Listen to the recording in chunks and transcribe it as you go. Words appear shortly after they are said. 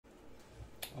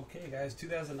Okay guys,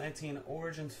 2019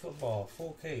 Origins Football,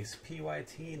 full case,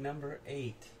 PYT number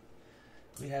 8.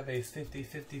 We have a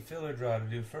 50-50 filler draw to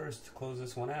do first to close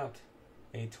this one out.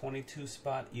 A 22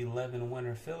 spot 11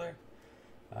 winner filler.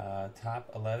 Top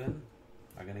 11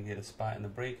 are going to get a spot in the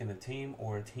break in a team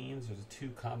or teams. There's 2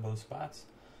 combo spots.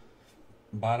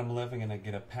 Bottom 11 going to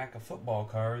get a pack of football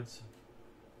cards.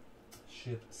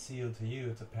 Shipped sealed to you.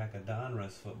 It's a pack of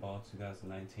Donruss Football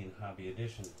 2019 Hobby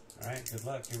Edition. Alright, good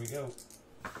luck. Here we go.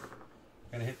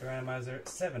 Gonna hit the randomizer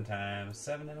 7 times,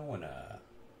 7 and a winner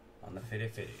on the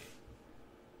 50-50.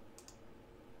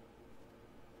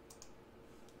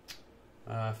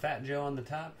 Fat Joe on the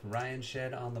top, Ryan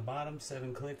Shed on the bottom,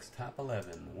 7 clicks, top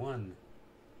 11. 1,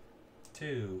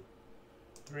 2,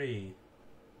 3,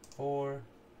 4,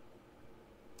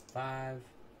 5,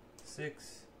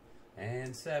 6,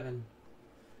 and 7.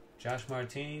 Josh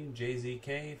Martini,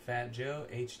 JZK, Fat Joe,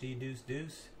 HD Deuce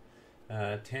Deuce,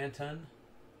 Tanton,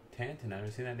 I've never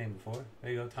seen that name before.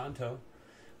 There you go, Tonto.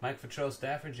 Mike Fattrell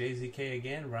Stafford, JZK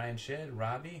again, Ryan Shed,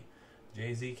 Robbie,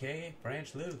 JZK,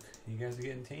 Branch Luke. You guys are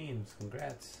getting teams.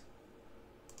 Congrats.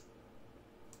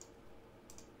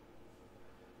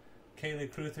 Kaylee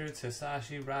Cruther,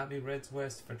 Hisashi, Robbie, Reds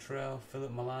West, Fattrell,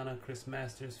 Philip Milana, Chris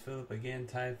Masters, Philip again,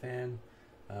 Ty Fan,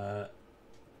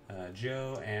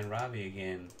 Joe, and Robbie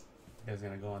again. You guys are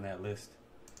gonna go on that list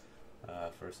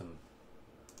for some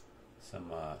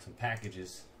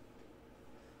packages.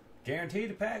 Guaranteed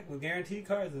a pack with guaranteed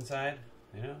cards inside.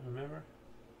 You know, remember?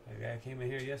 That guy came in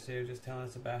here yesterday just telling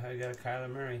us about how he got a Kyler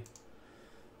Murray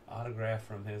autograph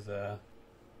from his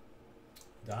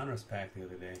Donruss pack the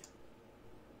other day.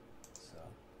 So,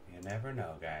 you never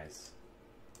know, guys.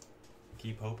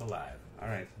 Keep hope alive.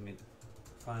 Alright, let me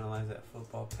finalize that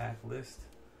football pack list.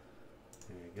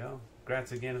 There you go.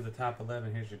 Congrats again to the top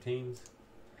 11. Here's your teams.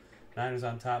 Niners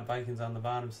on top, Vikings on the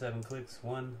bottom, 7 clicks.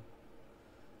 1,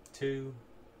 2,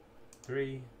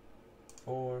 3,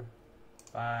 4,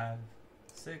 5,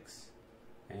 6,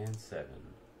 and 7.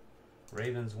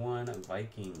 Ravens 1,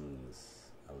 Vikings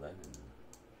 11.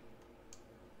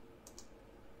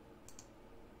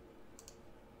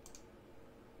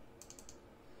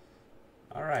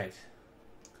 Alright.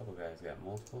 A couple guys got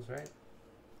multiples, right?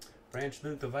 Branch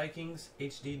Luke, the Vikings.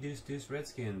 HD Deuce Deuce,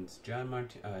 Redskins.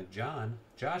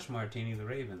 Josh Martini, the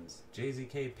Ravens.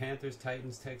 JZK, Panthers,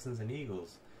 Titans, Texans, and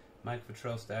Eagles. Mike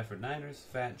Fattrell, Stafford, Niners.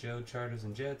 Fat Joe, Chargers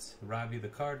and Jets. Robbie, the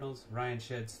Cardinals. Ryan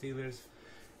Shed, Steelers.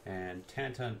 And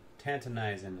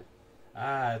Tantonizing.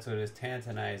 Ah, that's what it is,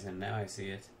 Tantonizing. Now I see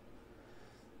it.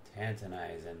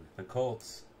 Tantonizing. The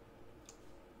Colts.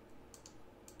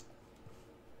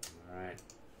 Alright.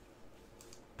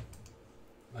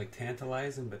 Like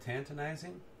tantalizing, but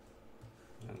tantonizing?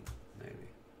 Maybe.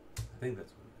 I think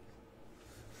that's what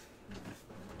it is.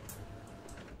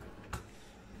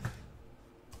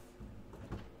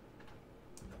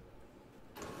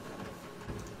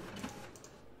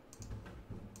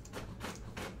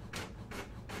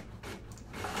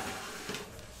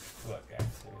 Look,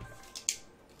 guys, here we go.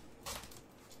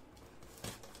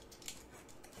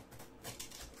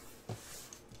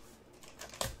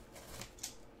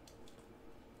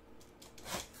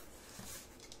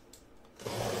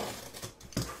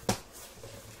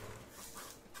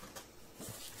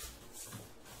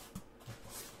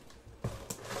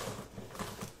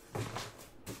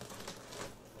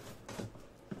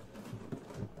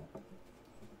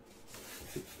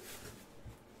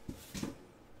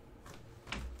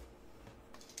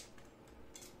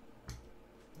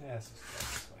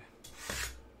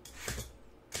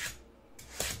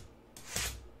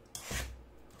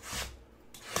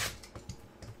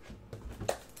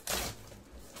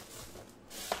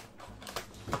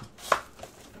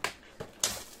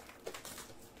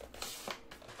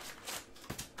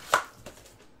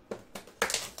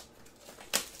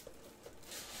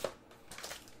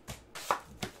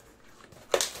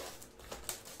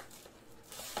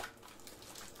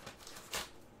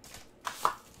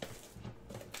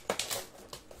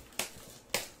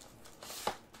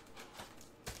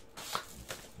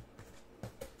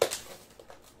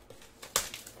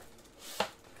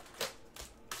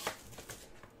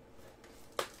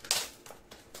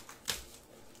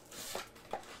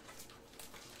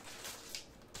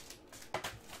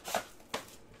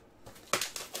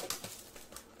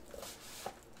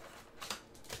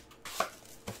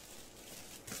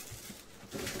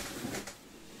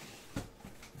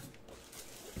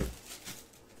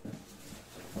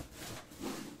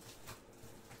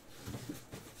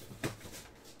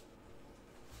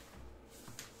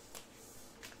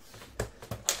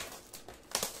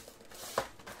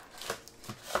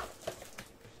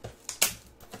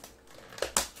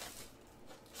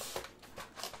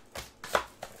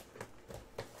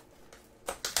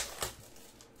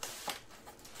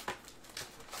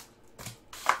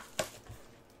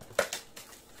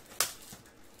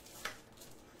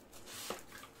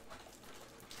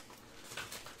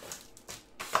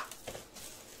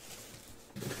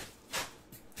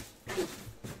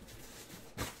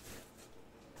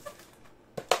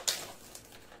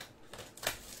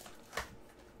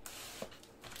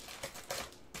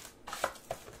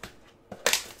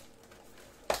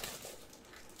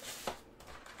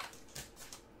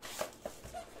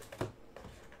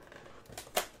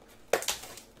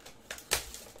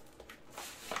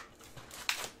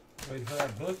 for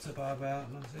that book to pop out.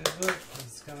 Let's see the book.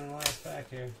 It's coming in the last pack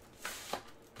here.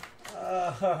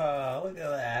 Oh, look at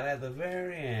that at the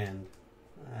very end.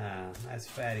 Ah, nice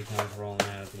fatty comes rolling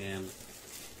out at the end.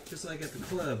 Just like at the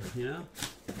club, you know?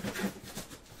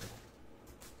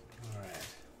 Alright.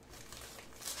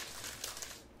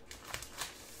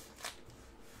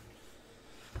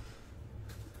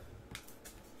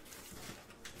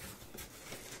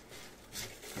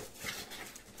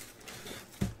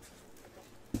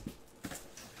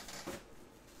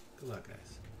 Good luck, guys.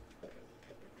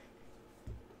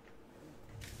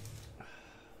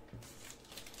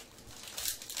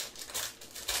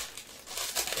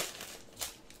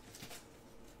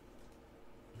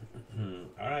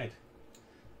 Alright.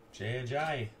 Jay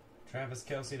Ajayi, Travis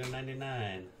Kelce to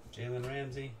 99. Jalen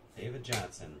Ramsey, David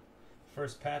Johnson.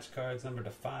 First patch cards numbered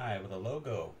to 5 with a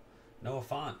logo. Noah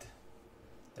Font.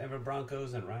 Denver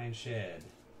Broncos and Ryan Shedd.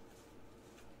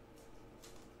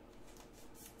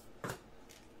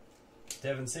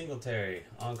 Devin Singletary,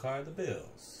 on card the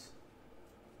Bills.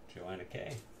 Joanna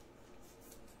K.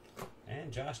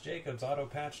 And Josh Jacobs, auto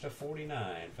patch to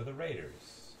 49 for the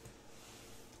Raiders.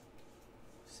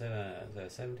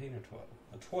 17 or 12?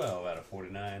 A 12 out of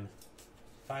 49.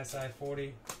 5-side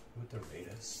 40 with the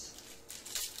Raiders.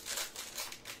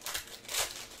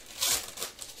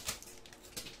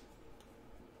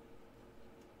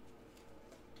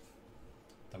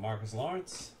 DeMarcus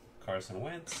Lawrence, Carson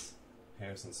Wentz,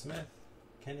 Harrison Smith,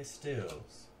 Kenny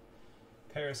Stills.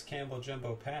 Paris Campbell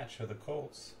jumbo patch for the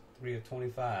Colts, 3 of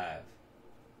 25.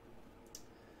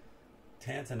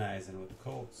 Tantalizing with the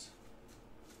Colts.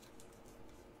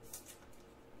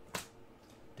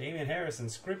 Damian Harris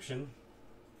inscription.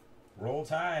 Roll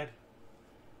Tide.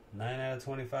 9 out of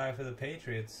 25 for the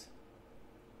Patriots.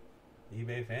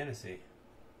 eBay Fantasy.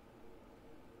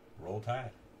 Roll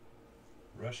Tide.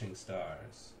 Rushing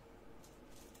Stars.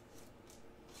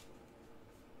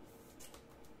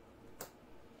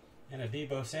 And a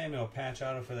Deebo Samuel patch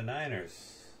auto for the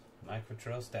Niners. Mike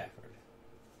Futrell Stafford.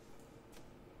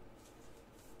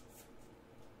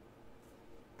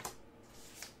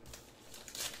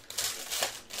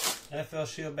 NFL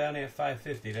Shield Bounty at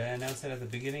 550. Did I announce that at the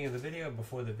beginning of the video or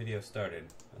before the video started?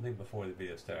 I think before the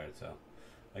video started, so.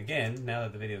 Again, now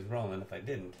that the video is rolling, if I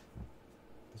didn't,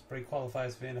 this break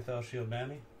qualifies for NFL Shield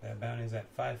Bounty. That bounty is at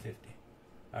 550.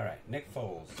 Alright, Nick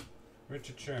Foles,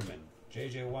 Richard Sherman,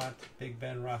 J.J. Watt, Big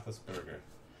Ben Roethlisberger.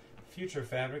 Future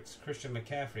Fabrics, Christian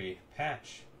McCaffrey,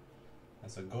 patch.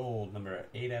 That's a gold, number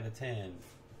 8 out of 10.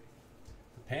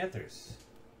 The Panthers,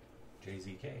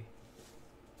 JZK.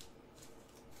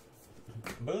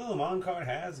 Boom, on-card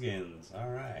Haskins.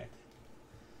 Alright.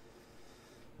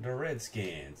 The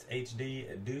Redskins,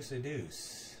 HD Deuce a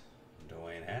Deuce.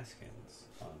 Dwayne Haskins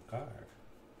on card.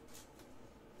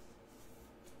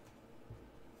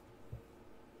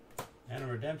 And a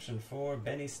redemption for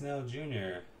Benny Snell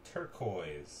Jr.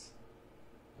 Turquoise.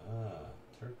 Ah,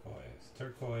 turquoise.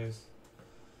 Turquoise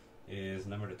is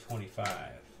number to 25.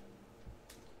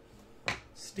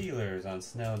 Steelers on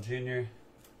Snell Jr.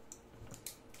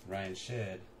 Ryan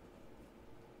Shedd.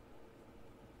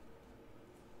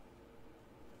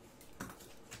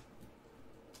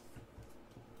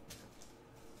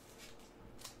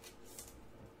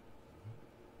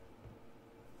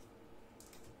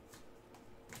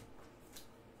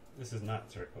 This is not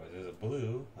turquoise. There's a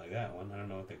blue, like that one. I don't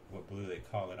know what blue they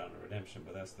call it on a redemption,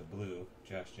 but that's the blue,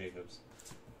 Josh Jacobs.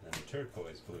 And the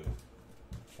turquoise blue,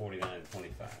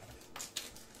 49-25.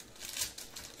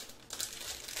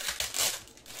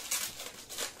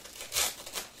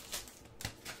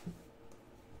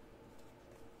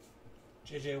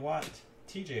 J.J. Watt,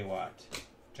 T.J. Watt,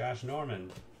 Josh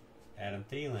Norman, Adam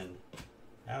Thielen,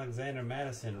 Alexander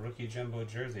Madison, rookie jumbo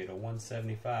jersey to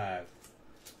 175.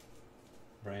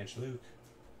 Branch Luke.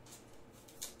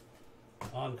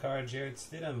 On card Jared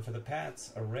Stidham for the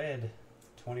Pats, a red,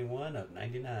 21 of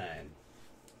 99.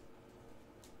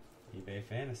 eBay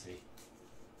Fantasy.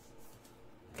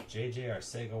 J.J.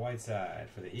 Arcega Whiteside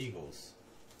for the Eagles.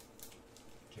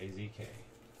 JZK.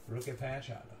 Rookie patch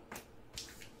auto.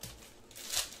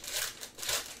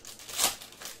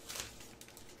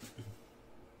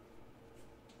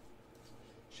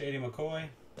 Shady McCoy,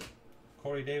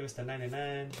 Corey Davis to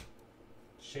 99,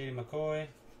 Shady McCoy,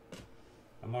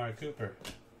 Amari Cooper,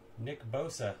 Nick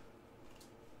Bosa,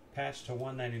 patch to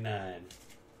 199,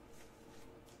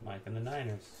 Mike and the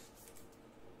Niners.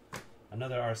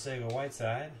 Another Arcega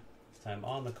Whiteside, this time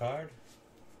on the card,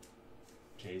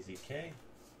 JZK.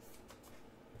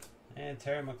 And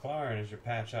Terry McLaurin is your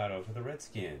patch auto for the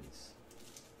Redskins.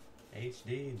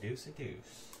 HD Deuce a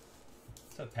Deuce.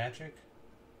 What's up, Patrick?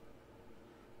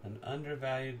 An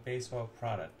undervalued baseball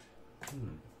product.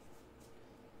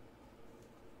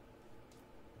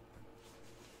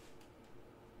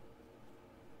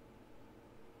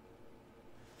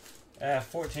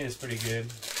 $14 is pretty good.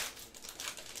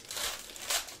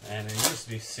 And it used to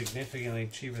be significantly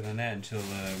cheaper than that until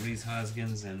Reese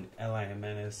Hoskins and Eli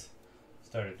Jimenez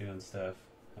started doing stuff.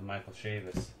 And Michael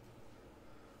Chavis.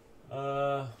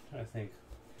 I think.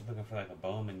 Looking for like a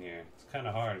Bowman here. It's kind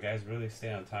of hard. Guys really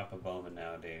stay on top of Bowman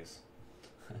nowadays.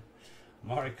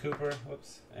 Amari Cooper,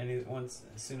 whoops. And as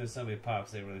soon as somebody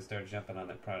pops, they really start jumping on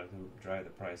that product and drive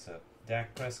the price up.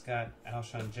 Dak Prescott,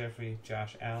 Alshon Jeffrey,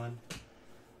 Josh Allen.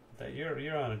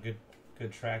 You're on a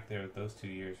good track there with those 2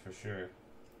 years for sure.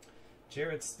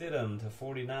 Jarrett Stidham to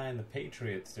 49, the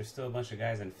Patriots. There's still a bunch of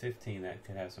guys in 15 that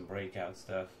could have some breakout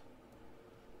stuff.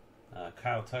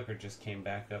 Kyle Tucker just came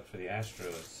back up for the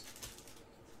Astros.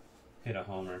 Hit a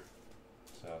homer.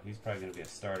 So he's probably going to be a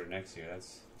starter next year.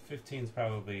 15's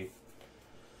probably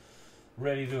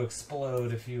ready to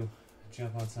explode if you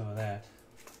jump on some of that.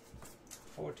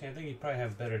 14, I think you probably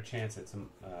have a better chance at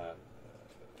some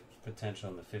potential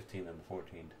in the 15 than the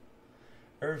 14.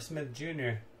 Irv Smith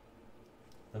Jr.,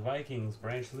 the Vikings,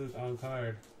 Branch Luke on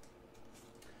card.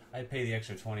 I'd pay the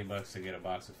extra $20 to get a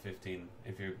box of 15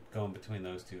 if you're going between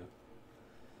those two.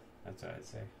 That's what I'd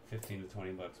say. 15 to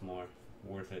 20 bucks more.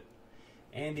 Worth it.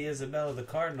 Andy Isabella, the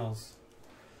Cardinals.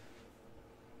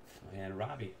 And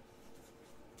Robbie.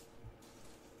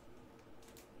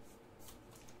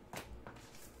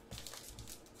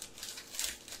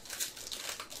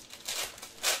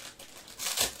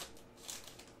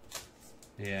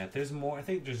 Yeah, there's more. I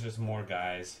think there's just more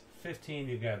guys. 15,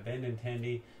 you've got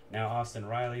Benintendi. Now Austin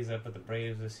Riley's up at the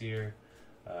Braves this year.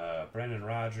 Brendan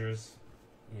Rodgers.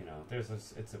 You know,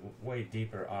 it's a way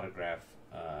deeper autograph.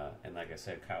 And like I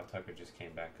said, Kyle Tucker just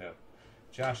came back up.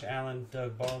 Josh Allen,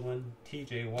 Doug Baldwin,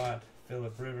 T.J. Watt,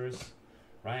 Phillip Rivers,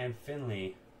 Ryan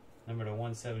Finley, number to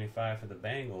 175 for the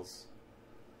Bengals,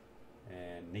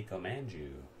 and Nico Manju.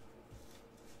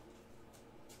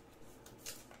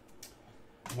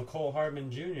 McCole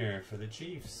Hardman Jr. for the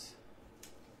Chiefs.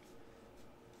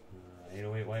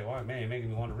 808 White Walk. Man, you're making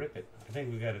me want to rip it. I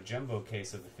think we got a jumbo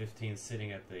case of the 15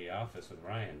 sitting at the office with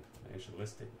Ryan. I should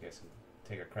list it. You guys can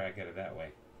take a crack at it that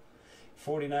way.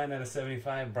 49 out of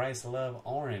 75. Bryce Love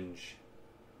Orange.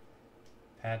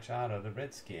 Patch Auto, the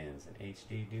Redskins, and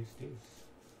HD Deuce Deuce.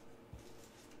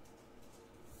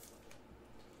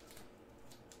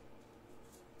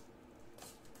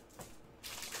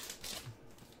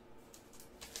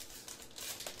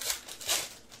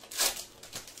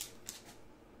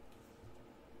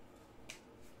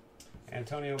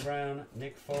 Antonio Brown,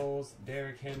 Nick Foles,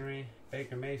 Derrick Henry,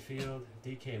 Baker Mayfield,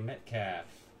 DK Metcalf.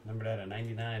 Numbered at a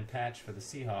 99 patch for the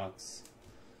Seahawks.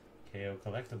 KO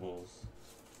Collectibles.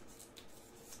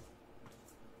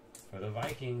 For the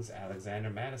Vikings, Alexander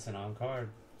Madison on card.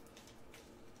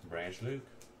 Branch Luke.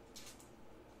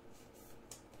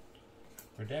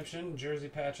 Redemption, Jersey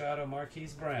Patch Auto,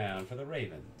 Marquise Brown for the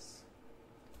Ravens.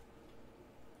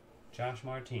 Josh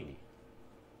Martini.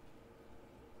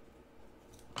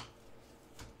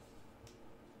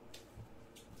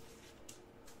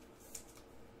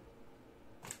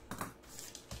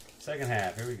 Second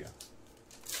half, here we go.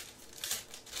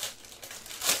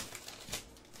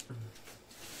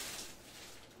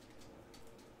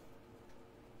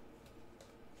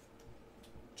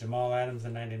 Jamal Adams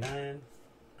at 99,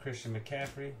 Christian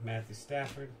McCaffrey, Matthew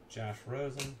Stafford, Josh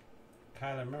Rosen,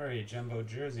 Kyler Murray, Jumbo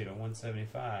Jersey to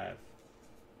 175.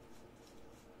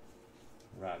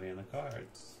 Robbie on the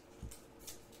cards.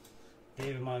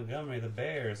 David Montgomery, the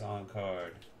Bears on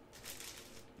card.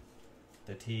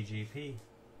 The TGP.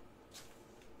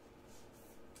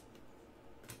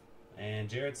 And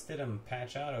Jarrett Stidham,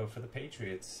 patch auto for the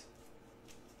Patriots.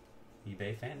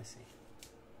 eBay Fantasy.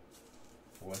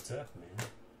 What's up, man?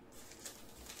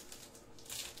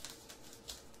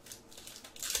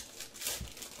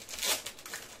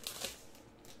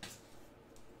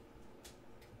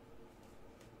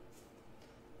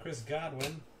 Chris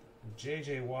Godwin,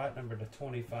 J.J. Watt, number to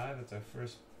 25. It's our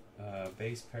first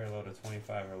base parallel to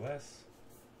 25 or less.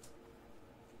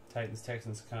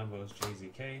 Titans-Texans combos,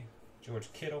 JZK.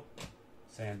 George Kittle,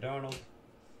 Sam Darnold,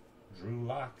 Drew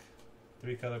Lock,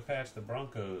 3-color patch, the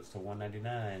Broncos to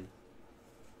 199.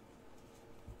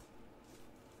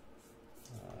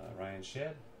 Ryan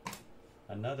Shedd,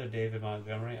 another David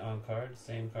Montgomery on card,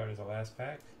 same card as the last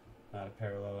pack, not a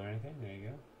parallel or anything. There you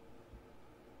go.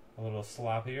 A little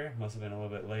sloppier, must have been a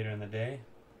little bit later in the day.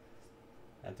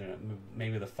 After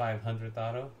maybe the 500th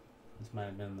auto. This might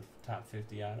have been the top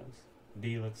 50 autos.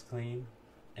 D looks clean.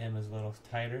 M is a little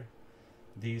tighter.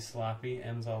 D's sloppy.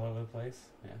 M's all over the place.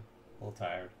 Yeah, a little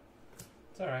tired.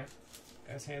 It's alright.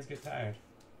 Guys' hands get tired.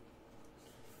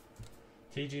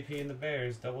 TGP and the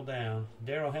Bears, double down.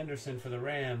 Darrell Henderson for the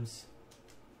Rams.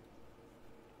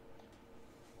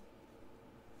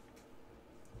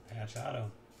 Patch auto.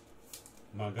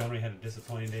 Montgomery had a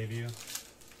disappointing debut.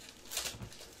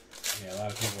 Yeah, a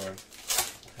lot of people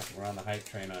were on the hype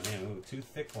train on him. Ooh, 2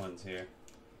 thick ones here.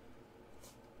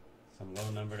 Some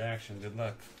low numbered action. Good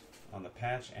luck on the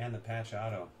patch and the patch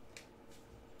auto.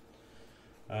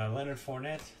 Leonard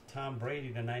Fournette, Tom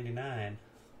Brady to 99.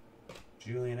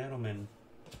 Julian Edelman,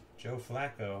 Joe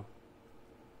Flacco,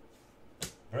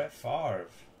 Brett Favre.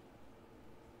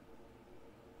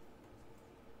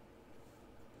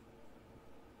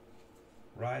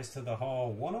 Rise to the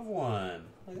Hall, 1 of 1.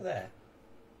 Look at that.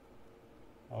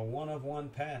 A 1 of 1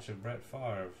 patch of Brett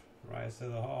Favre. Rise to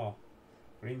the Hall.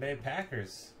 Green Bay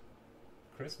Packers,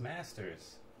 Chris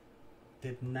Masters.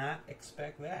 Did not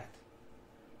expect that.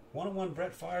 1 of 1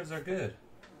 Brett Favres are good.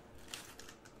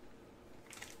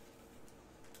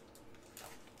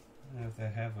 I don't know if they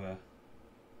have a.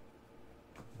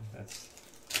 That's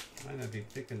might not be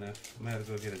thick enough. Might as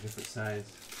well get a different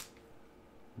size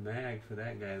mag for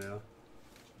that guy though.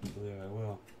 I believe I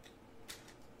will.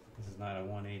 This is not a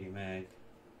 180 mag.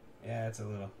 Yeah, it's a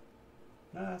little.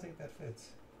 No, I think that fits.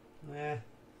 Nah,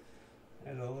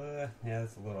 there's a little. Yeah,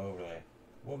 that's a little overlay.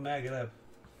 We'll mag it up,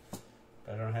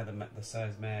 but I don't have the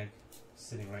size mag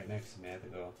sitting right next to me. I have to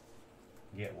go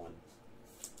get one.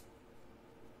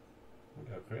 There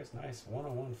you go, Chris. Nice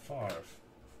 101 Favre.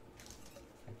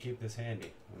 I'll keep this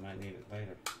handy. We might need it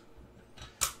later.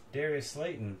 Darius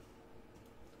Slayton.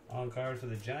 On card for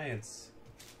the Giants.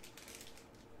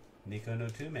 Nico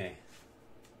Notume.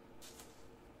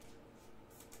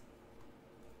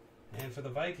 And for the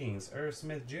Vikings, Irv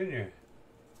Smith Jr.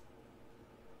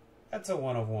 That's a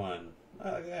 1 of 1. Oh,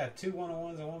 look at that. 2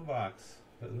 101s in one box.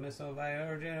 For the Minnesota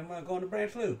Vikings, I'm going to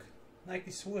Branch Luke.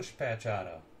 Nike swoosh patch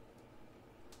auto.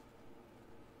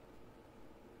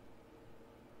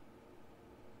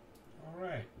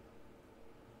 Alright.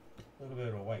 A little bit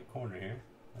of a white corner here.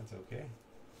 That's okay.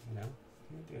 You know,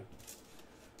 you do.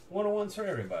 101s for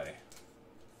everybody.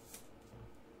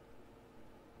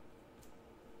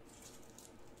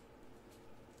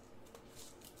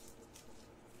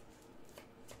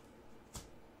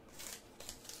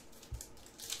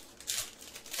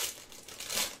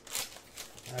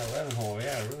 Alright, 11 hole,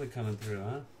 yeah, really coming through,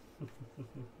 huh?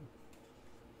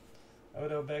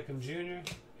 Odell Beckham Jr.,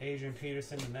 Adrian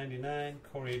Peterson to 99,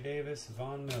 Corey Davis,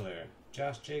 Von Miller,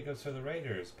 Josh Jacobs for the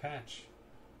Raiders, patch,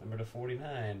 number to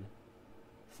 49.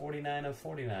 49 of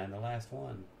 49, the last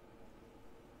one.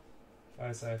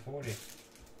 5 40.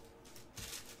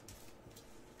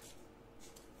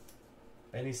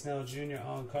 Benny Snell Jr.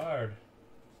 on card.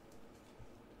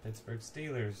 Pittsburgh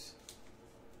Steelers.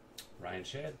 Ryan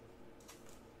Shedd.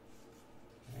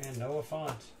 And Noah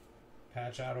Font.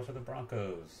 Patch auto for the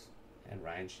Broncos. And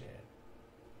Ryan Shedd.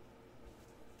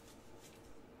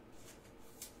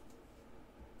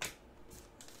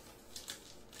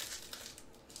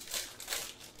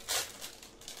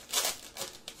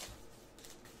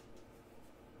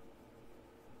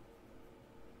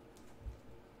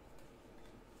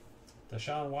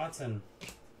 Deshaun Watson,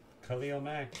 Khalil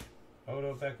Mack,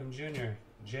 Odell Beckham Jr.,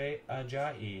 Jay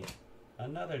Ajayi,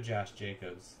 another Josh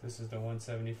Jacobs. This is the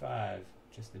 175,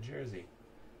 just the jersey.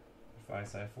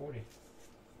 5 40.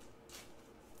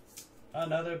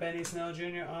 Another Benny Snell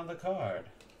Jr. on the card.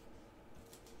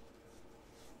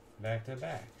 Back to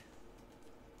back.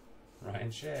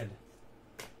 Ryan Shedd.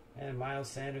 And Miles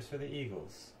Sanders for the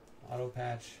Eagles. Auto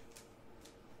patch.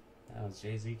 That was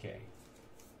JZK.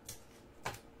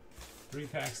 3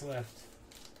 packs left.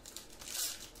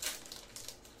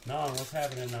 Nong, what's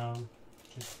happening, Nong?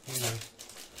 Just, you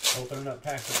know, opening up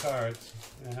packs of cards.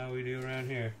 You know how we do around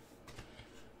here.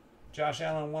 Josh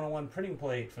Allen 101 printing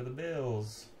plate for the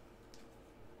Bills.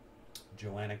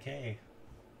 Joanna K.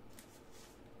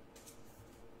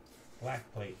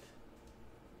 Black plate.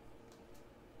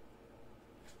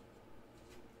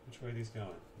 Which way are these going?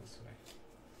 This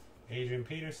way. Adrian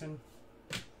Peterson.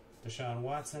 Deshaun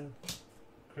Watson.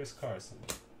 Chris Carson.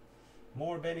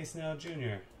 More Benny Snell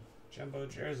Jr. Jumbo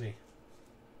jersey.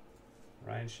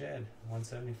 Ryan Shedd,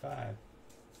 175.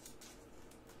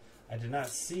 I did not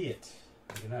see it.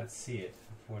 I did not see it,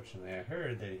 unfortunately. I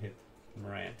heard that he hit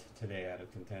Morant today out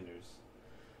of contenders.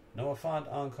 Noah Font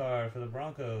on card for the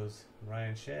Broncos.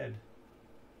 Ryan Shedd.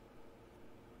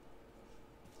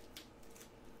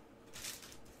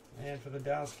 And for the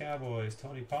Dallas Cowboys,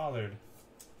 Tony Pollard.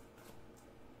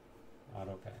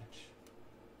 Auto patch.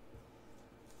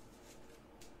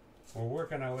 We're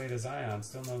working our way to Zion.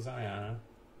 Still no Zion, huh?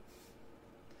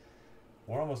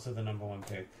 We're almost to the number 1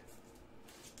 pick.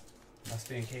 Must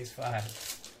be in case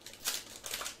 5.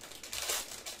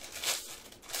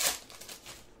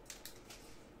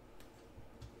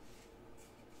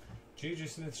 Juju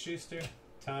Smith-Schuster,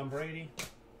 Tom Brady,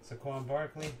 Saquon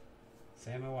Barkley,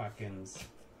 Sammy Watkins.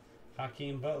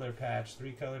 Hakeem Butler patch,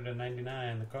 3-color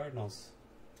 /99, the Cardinals.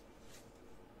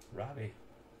 Robbie.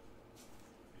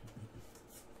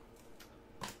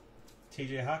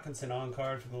 TJ Hawkinson on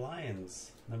card for the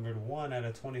Lions, numbered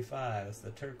 1/25. That's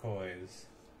the turquoise.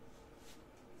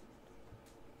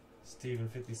 Steven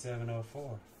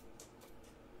 5704.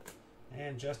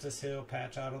 And Justice Hill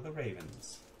patch out of the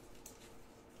Ravens.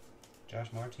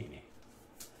 Josh Martini.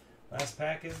 Last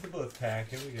pack is the book pack.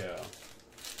 Here we go.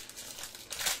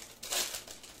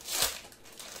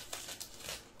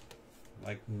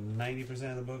 Like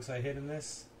 90% of the books I hit in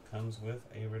this comes with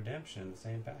a redemption, the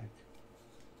same pack.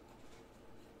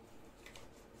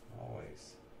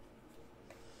 Always.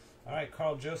 Alright,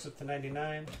 Carl Joseph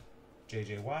 /99,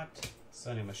 J.J. Watt,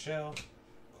 Sonny Michel,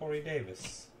 Corey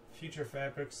Davis, Future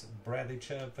Fabrics, Bradley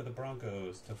Chubb for the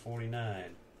Broncos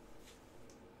 /49.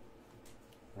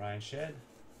 Ryan Shedd.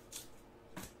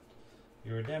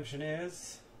 Your redemption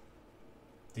is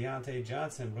Deontay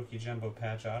Johnson, rookie jumbo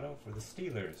patch auto for the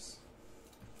Steelers.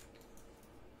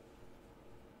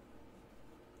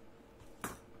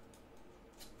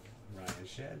 Ryan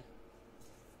Shedd.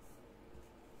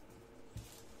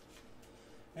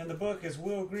 And the book is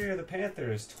Will Grier, the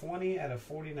Panthers,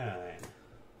 20/49.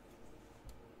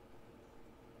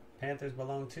 Panthers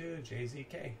belong to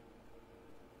JZK.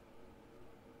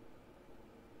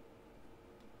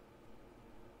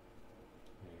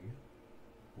 There you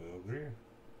go. Will Grier.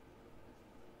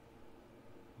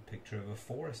 A picture of a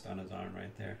forest on his arm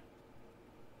right there.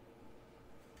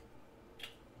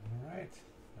 Alright,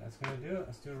 that's going to do it.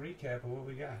 Let's do a recap of what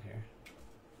we got here.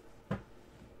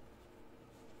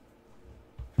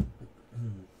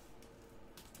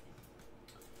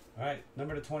 Alright,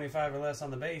 number /25 or less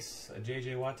on the base, a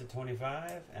J.J. Watt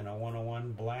 /25, and a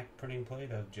 101 black printing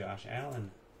plate of Josh Allen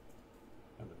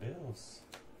of the Bills.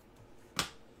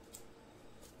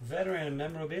 Veteran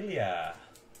memorabilia,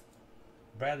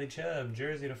 Bradley Chubb,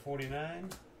 jersey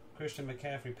 /49, Christian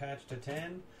McCaffrey patch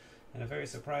 /10, and a very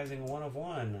surprising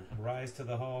 1/1, Rise to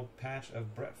the Hall patch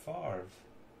of Brett Favre.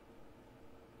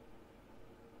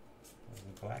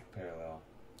 The black parallel.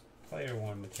 Player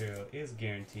worn material is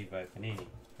guaranteed by Panini,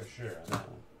 for sure on that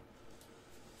one.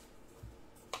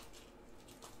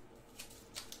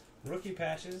 Rookie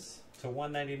patches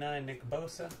 /199 Nick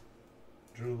Bosa,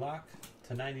 Drew Lock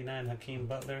 /99 Hakeem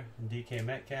Butler and DK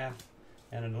Metcalf,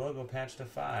 and a logo patch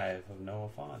 /5 of Noah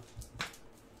Fant.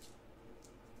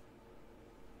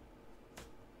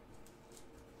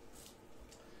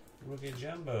 Rookie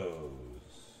jumbos.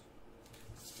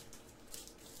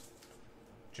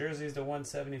 Jerseys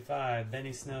 /175,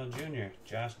 Benny Snell Jr.,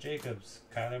 Josh Jacobs,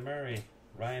 Kyler Murray,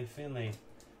 Ryan Finley,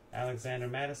 Alexander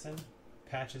Madison,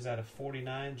 patches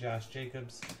 /49, Josh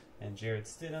Jacobs and Jarrett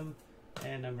Stidham,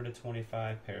 and number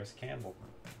 /25, Paris Campbell.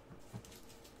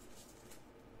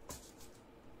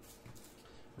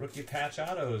 Rookie patch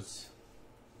autos,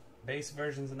 base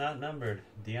versions not numbered,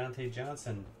 Deontay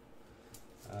Johnson,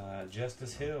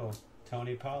 Justice Hill,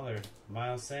 Tony Pollard,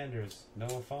 Miles Sanders,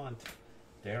 Noah Fant,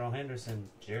 Darrell Henderson,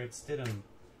 Jarrett Stidham,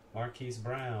 Marquise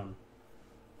Brown,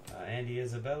 Andy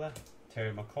Isabella,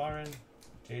 Terry McLaurin,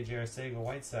 J.J.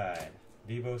 Arcega-Whiteside,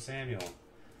 Deebo Samuel,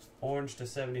 orange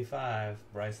 /75,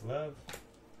 Bryce Love,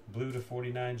 blue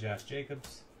 /49, Josh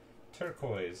Jacobs,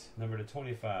 turquoise, number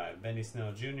 /25, Benny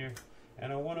Snell Jr.,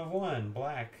 and a 1/1,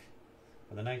 black,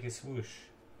 with a Nike swoosh,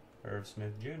 Irv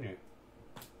Smith Jr.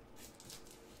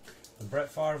 The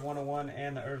Brett Favre 1/1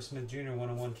 and the Irv Smith Jr.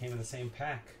 1/1 came in the same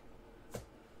pack.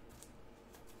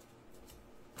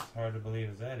 It's hard to believe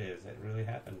as that is. It really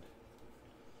happened.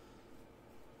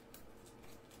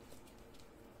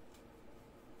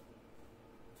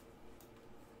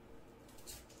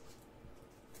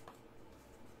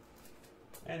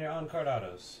 And your on-card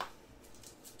autos.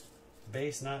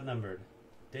 Base not numbered.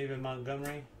 David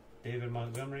Montgomery,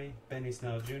 Benny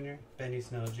Snell Jr.,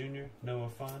 Noah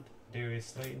Fant, Darius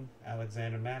Slayton,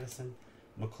 Alexander Madison,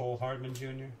 McCole Hardman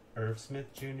Jr., Irv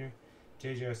Smith Jr.,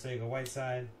 J.J.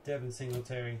 Arcega-Whiteside, Devin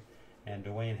Singletary, and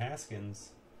Dwayne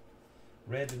Haskins.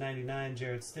 Red /99,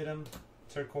 Jarrett Stidham.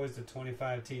 Turquoise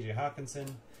 /25, T.J.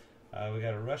 Hawkinson. We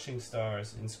got a Rushing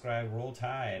Stars inscribed Roll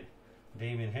Tide,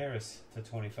 Damian Harris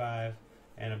 /25,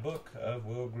 and a book of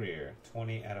Will Grier,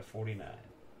 20/49.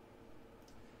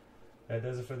 That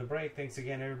does it for the break. Thanks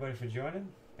again, everybody, for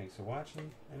joining. Thanks for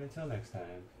watching, and until next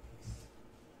time.